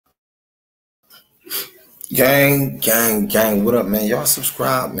Gang, gang, gang. What up, man? Y'all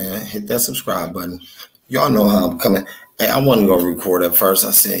subscribe, man. Hit that subscribe button. Y'all know how I'm coming. Hey, I wasn't gonna record at first.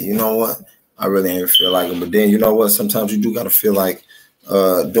 I said, you know what? I really ain't feel like it. But then you know what? Sometimes you do gotta feel like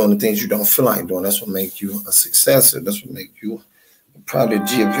doing the things you don't feel like doing. That's what makes you a successor. That's what makes you a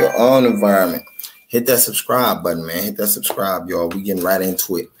prodigy of your own environment. Hit that subscribe button, man. Hit that subscribe, y'all. We getting right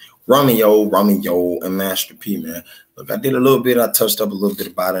into it. Romeo, and Master P, man. Look, I did a little bit. I touched up a little bit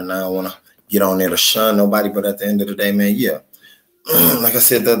about it, and I don't want to get on there to shun nobody. But at the end of the day, man, yeah. Like I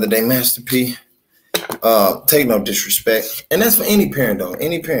said the other day, Master P, take no disrespect. And that's for any parent, though.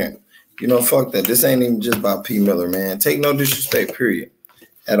 Any parent. You know, fuck that. This ain't even just about P. Miller, man. Take no disrespect, period,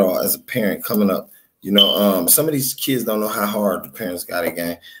 at all, as a parent coming up. You know, some of these kids don't know how hard the parents got it,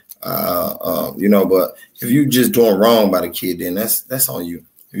 gang. You know, but if you just doing wrong by the kid, then that's on you.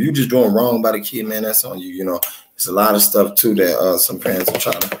 If you just doing wrong by the kid, man, that's on you. You know, it's a lot of stuff too that some parents are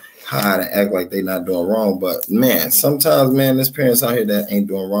trying to hide and act like they not doing wrong. But man, sometimes, man, there's parents out here that ain't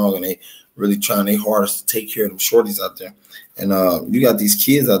doing wrong and they really trying their hardest to take care of them shorties out there. And you got these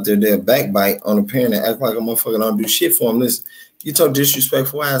kids out there that backbite on a parent and act like a motherfucker don't do shit for them. Listen, get your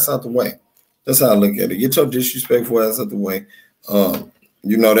disrespectful ass out the way. That's how I look at it. Get your disrespectful ass out the way.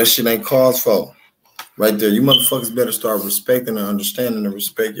 You know, that shit ain't cause for. Right there, you motherfuckers better start respecting and understanding and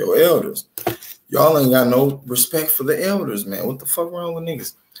respect your elders. Y'all ain't got no respect for the elders, man. What the fuck wrong with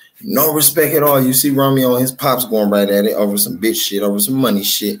niggas? No respect at all. You see Romeo and his pops going right at it over some bitch shit, over some money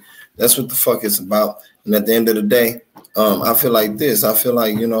shit. That's what the fuck it's about. And at the end of the day, I feel like this. I feel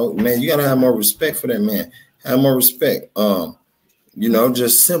like, you know, man, you gotta have more respect for that man. Have more respect. You know,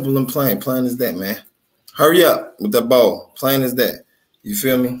 just simple and plain. Plain as that, man. Hurry up with that ball. Plain as that. You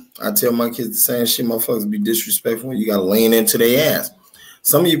feel me? I tell my kids the same shit. Motherfuckers be disrespectful. You gotta lean into their ass.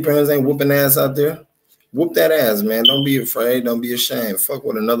 Some of you parents ain't whooping ass out there. Whoop that ass, man. Don't be afraid. Don't be ashamed. Fuck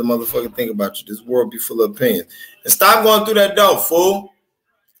what another motherfucker think about you. This world be full of opinions. And stop going through that door, fool.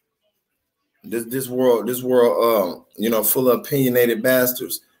 This world, you know, full of opinionated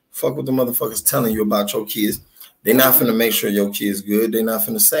bastards. Fuck what the motherfuckers telling you about your kids. They not finna make sure your kids good. They not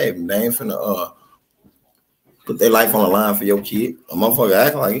finna save them. They ain't finna put their life on the line for your kid. A motherfucker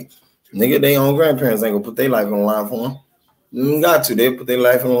act like it. Nigga, they own grandparents ain't gonna put their life on the line for them. You got to. They put their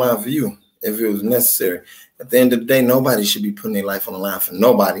life on the line for you if it was necessary. At the end of the day, nobody should be putting their life on the line for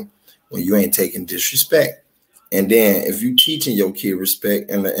nobody when you ain't taking disrespect. And then if you teaching your kid respect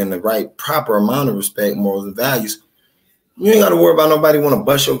and the right proper amount of respect, morals, and values, you ain't got to worry about nobody want to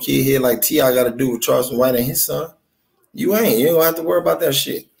bust your kid head like T.I. got to do with Charleston White and his son. You ain't gonna have to worry about that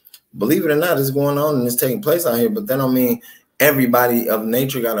shit. Believe it or not, it's going on and it's taking place out here. But that don't mean everybody of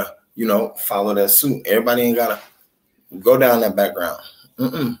nature gotta, you know, follow that suit. Everybody ain't gotta go down that background.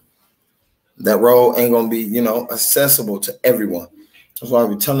 That road ain't gonna be, you know, accessible to everyone. That's why I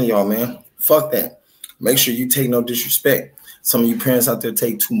be telling y'all, man, fuck that. Make sure you take no disrespect. Some of you parents out there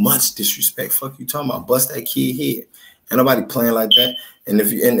take too much disrespect. Fuck you talking about? Bust that kid head. Ain't nobody playing like that. And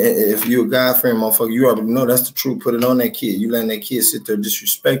if you're a God friend, motherfucker, you already know that's the truth. Put it on that kid. You letting that kid sit there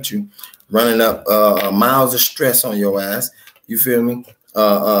disrespect you, running up miles of stress on your ass. You feel me?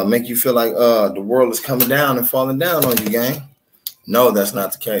 Make you feel like the world is coming down and falling down on you, gang. No, that's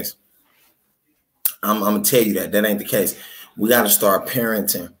not the case. I'm gonna tell you that ain't the case. We gotta start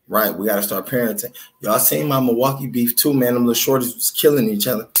parenting, right? We gotta start parenting. Y'all seen my Milwaukee beef too, man. Them little shorties was killing each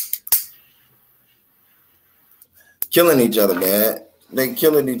other. Killing each other, man. They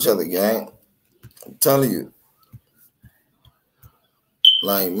killing each other, gang. I'm telling you.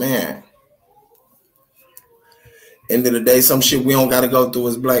 Like, man. End of the day, some shit we don't gotta go through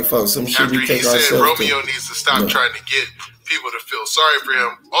as black folks. Some shit we take ourselves through. Romeo needs to stop trying to get people to feel sorry for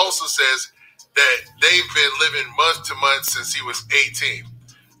him. Also says that they've been living month to month since he was 18.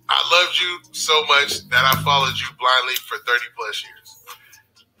 I loved you so much that I followed you blindly for 30 plus years.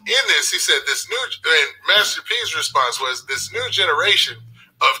 In this, he said and Master P's response was, this new generation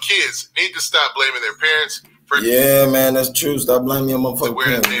of kids need to stop blaming their parents for man, that's true. Stop blaming your motherfucking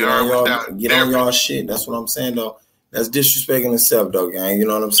parents. Get on y'all shit. That's what I'm saying, though. That's disrespecting itself, though, gang. You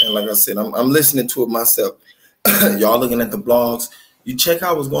know what I'm saying? Like I said, I'm listening to it myself. Y'all looking at the blogs. You check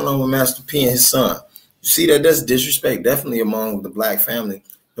out what's going on with Master P and his son. You see that's disrespect, definitely among the black family.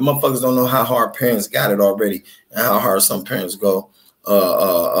 The motherfuckers don't know how hard parents got it already and how hard some parents go.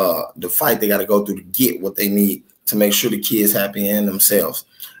 The fight they got to go through to get what they need to make sure the kids happy and themselves.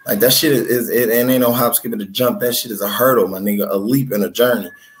 Like that shit it ain't no hop, skip, and a jump. That shit is a hurdle, my nigga, a leap and a journey.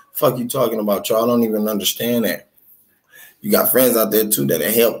 Fuck you talking about? Y'all don't even understand that. You got friends out there too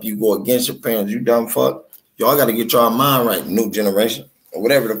that'll help you go against your parents. You dumb fuck. Y'all got to get y'all mind right, new generation or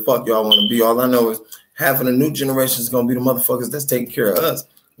whatever the fuck y'all want to be. All I know is half of the new generation is gonna be the motherfuckers that's taking care of us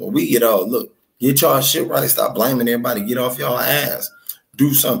when we get old. Look, Get y'all shit right. Stop blaming everybody. Get off y'all ass.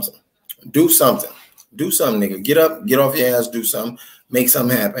 Do something. Do something. Do something, nigga. Get up, get off your ass, do something. Make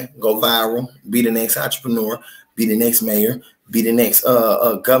something happen. Go viral. Be the next entrepreneur. Be the next mayor. Be the next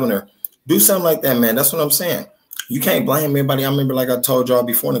governor. Do something like that, man. That's what I'm saying. You can't blame everybody. I remember, like I told y'all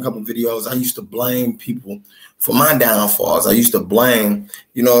before in a couple of videos, I used to blame people for my downfalls. I used to blame,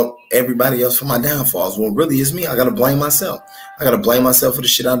 everybody else for my downfalls. When really it's me. I got to blame myself. I got to blame myself for the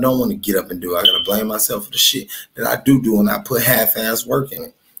shit I don't want to get up and do. I got to blame myself for the shit that I do and I put half-ass work in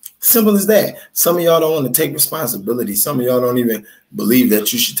it. Simple as that. Some of y'all don't want to take responsibility. Some of y'all don't even believe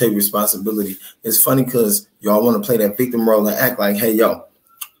that you should take responsibility. It's funny because y'all want to play that victim role and act like, hey, yo,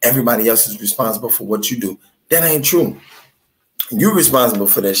 everybody else is responsible for what you do. That ain't true. You responsible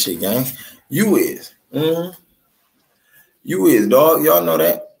for that shit, gang. You is. You is, dog. Y'all know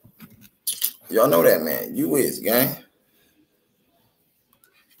that. Y'all know that, man. You is, gang.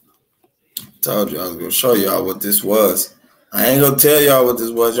 Told you I was going to show y'all what this was. I ain't going to tell y'all what this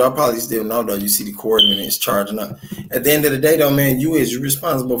was. Y'all probably still know, though. You see the coordinates charging up. At the end of the day, though, man, you're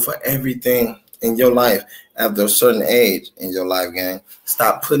responsible for everything in your life after a certain age in your life, gang.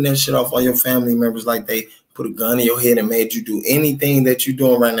 Stop putting that shit off on your family members like they put a gun in your head and made you do anything that you're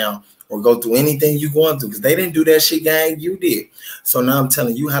doing right now or go through anything you're going through because they didn't do that shit, gang. You did. So now I'm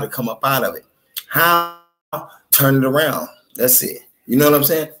telling you how to come up out of it. How? Turn it around. That's it. You know what I'm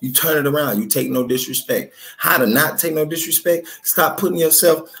saying? You turn it around. You take no disrespect. How to not take no disrespect? Stop putting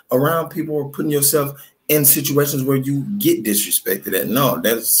yourself around people or putting yourself in situations where you get disrespected. No,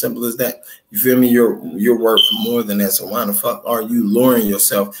 that's as simple as that. You feel me? You're worth more than that. So why the fuck are you luring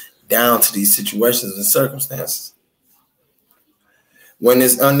yourself down to these situations and circumstances when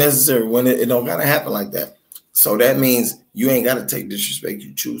it's unnecessary, when it don't gotta happen like that? So that means you ain't gotta take disrespect.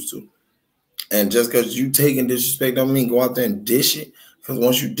 You choose to. And just because you taking disrespect don't mean go out there and dish it. Because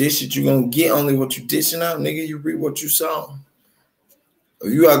once you dish it, you're going to get only what you dishing out. Nigga, you reap what you sow.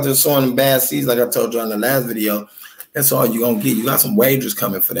 If you out there sowing them bad seeds, like I told you in the last video, that's all you're going to get. You got some wagers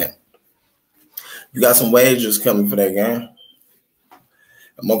coming for that. You got some wagers coming for that, gang.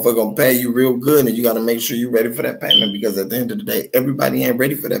 A motherfucker going to pay you real good, and you got to make sure you're ready for that payment because at the end of the day, everybody ain't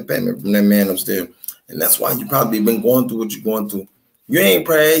ready for that payment from that man upstairs. And that's why you probably been going through what you're going through. You ain't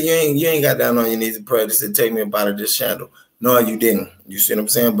prayed. You ain't got down on your knees and prayed to say, take me up out of this shadow. No, you didn't. You see what I'm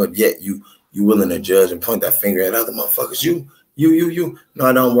saying? But yet you willing to judge and point that finger at other motherfuckers. You. No,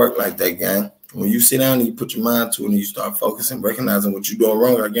 it don't work like that, gang. When you sit down and you put your mind to it and you start focusing, recognizing what you're doing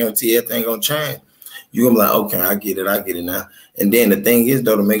wrong, I guarantee everything gonna change. You're gonna be like, okay, I get it now. And then the thing is,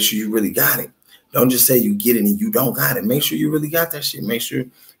 though, to make sure you really got it. Don't just say you get it and you don't got it. Make sure you really got that shit. Make sure,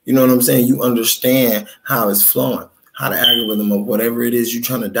 you know what I'm saying, you understand how it's flowing. How the algorithm of whatever it is you're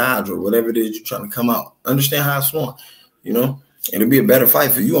trying to dodge or whatever it is you're trying to come out. Understand how it's flowing, It'll be a better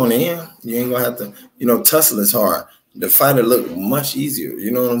fight for you on the end. You ain't going to have to, tussle as hard. The fight will look much easier. You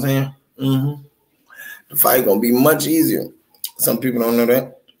know what I'm saying? The fight going to be much easier. Some people don't know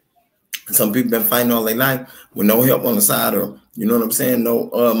that. Some people been fighting all their life with no help on the side or, you know what I'm saying, no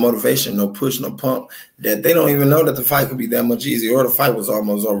motivation, no push, no pump, that they don't even know that the fight could be that much easier or the fight was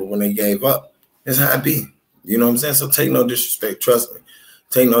almost over when they gave up. That's how it be. You know what I'm saying? So take no disrespect. Trust me.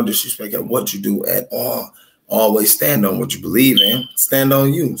 Take no disrespect at what you do at all. Always stand on what you believe in. Stand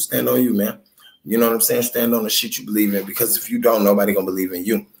on you. Stand on you, man. You know what I'm saying? Stand on the shit you believe in because if you don't, nobody going to believe in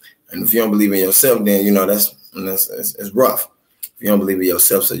you. And if you don't believe in yourself, then, that's rough. If you don't believe in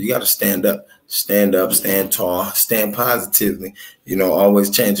yourself, so you got to stand up, stand tall, stand positively, always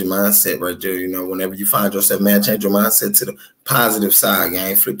change your mindset right there. Whenever you find yourself, man, change your mindset to the positive side,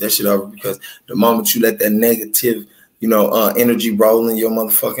 gang. Flip that shit over because the moment you let that negative, energy roll in your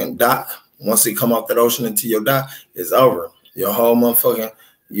motherfucking dock, once it come off that ocean into your dock, it's over. Your whole motherfucking,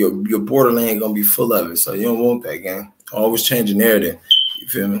 your borderland going to be full of it. So you don't want that, gang. Always change your narrative. You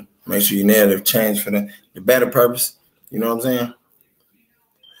feel me? Make sure your narrative change for the better purpose. You know what I'm saying?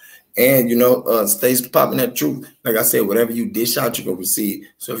 And, stay popping that truth. Like I said, whatever you dish out, you're going to receive.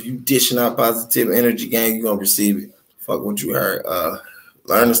 So if you dishing out positive energy, gang, you're going to receive it. Fuck what you heard.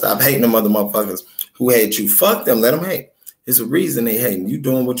 Learn to stop hating them other motherfuckers who hate you. Fuck them. Let them hate. It's a reason they hating. You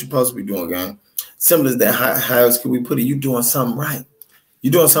doing what you're supposed to be doing, gang. Simple as that. How else can we put it? You doing something right.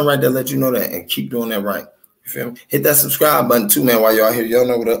 You doing something right that let you know that and keep doing that right. You feel me? Hit that subscribe button too, man, while y'all here. Y'all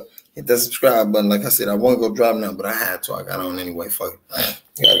know what up. Hit that subscribe button. Like I said, I won't go drop now, but I had to. I got on anyway. Fuck it.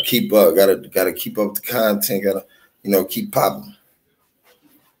 Gotta keep up. Gotta keep up the content. Gotta, keep popping.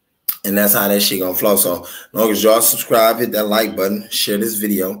 And that's how that shit gonna flow. So as long as y'all subscribe, hit that like button, share this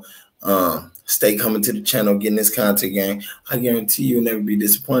video, Stay coming to the channel, getting this content, gang. I guarantee you'll never be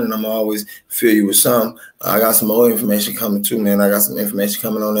disappointed. I'm always fill you with some. I got some more information coming too, man. I got some information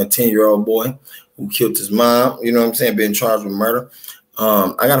coming on that 10-year-old boy who killed his mom. You know what I'm saying? Being charged with murder.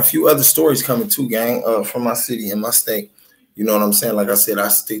 I got a few other stories coming too, gang, from my city and my state. You know what I'm saying? Like I said, I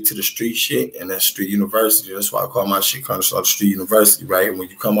stick to the street shit, and that's street university. That's why I call my shit Karnage Street University, right? When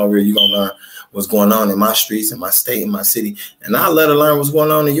you come over here, you're going to learn what's going on in my streets, in my state, in my city. And I'll let her learn what's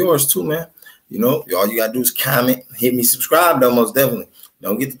going on in yours too, man. You know, all you got to do is comment, hit me, subscribe, though, most definitely.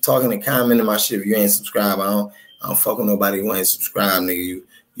 Don't get to talking and commenting my shit if you ain't subscribed. I don't fuck with nobody who ain't subscribed, nigga.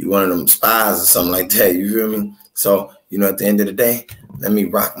 You one of them spies or something like that. You feel me? So, you know, at the end of the day, let me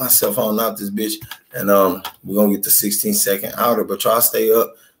rock myself on out this bitch. And we're going to get the 16-second outer. But y'all stay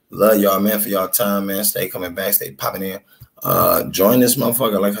up. Love y'all, man, for y'all time, man. Stay coming back. Stay popping in. Join this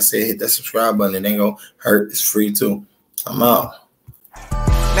motherfucker. Like I said, hit that subscribe button. It ain't going to hurt. It's free, too. I'm out.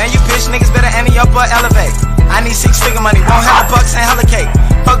 Man, you bitch niggas better ante your butt, elevate. I need 6-figure money, won't have the bucks and hella cake.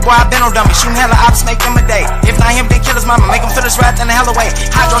 Fuck boy, I been on dummy, shooting hella ops, make them a day. If not him, then kill his mama, make him feel his wrath in the hella way.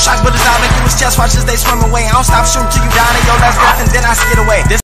 Hydro shock bullets out, make through his chest, watch as they swim away. I don't stop shooting till you die in your last breath, and then I skid away.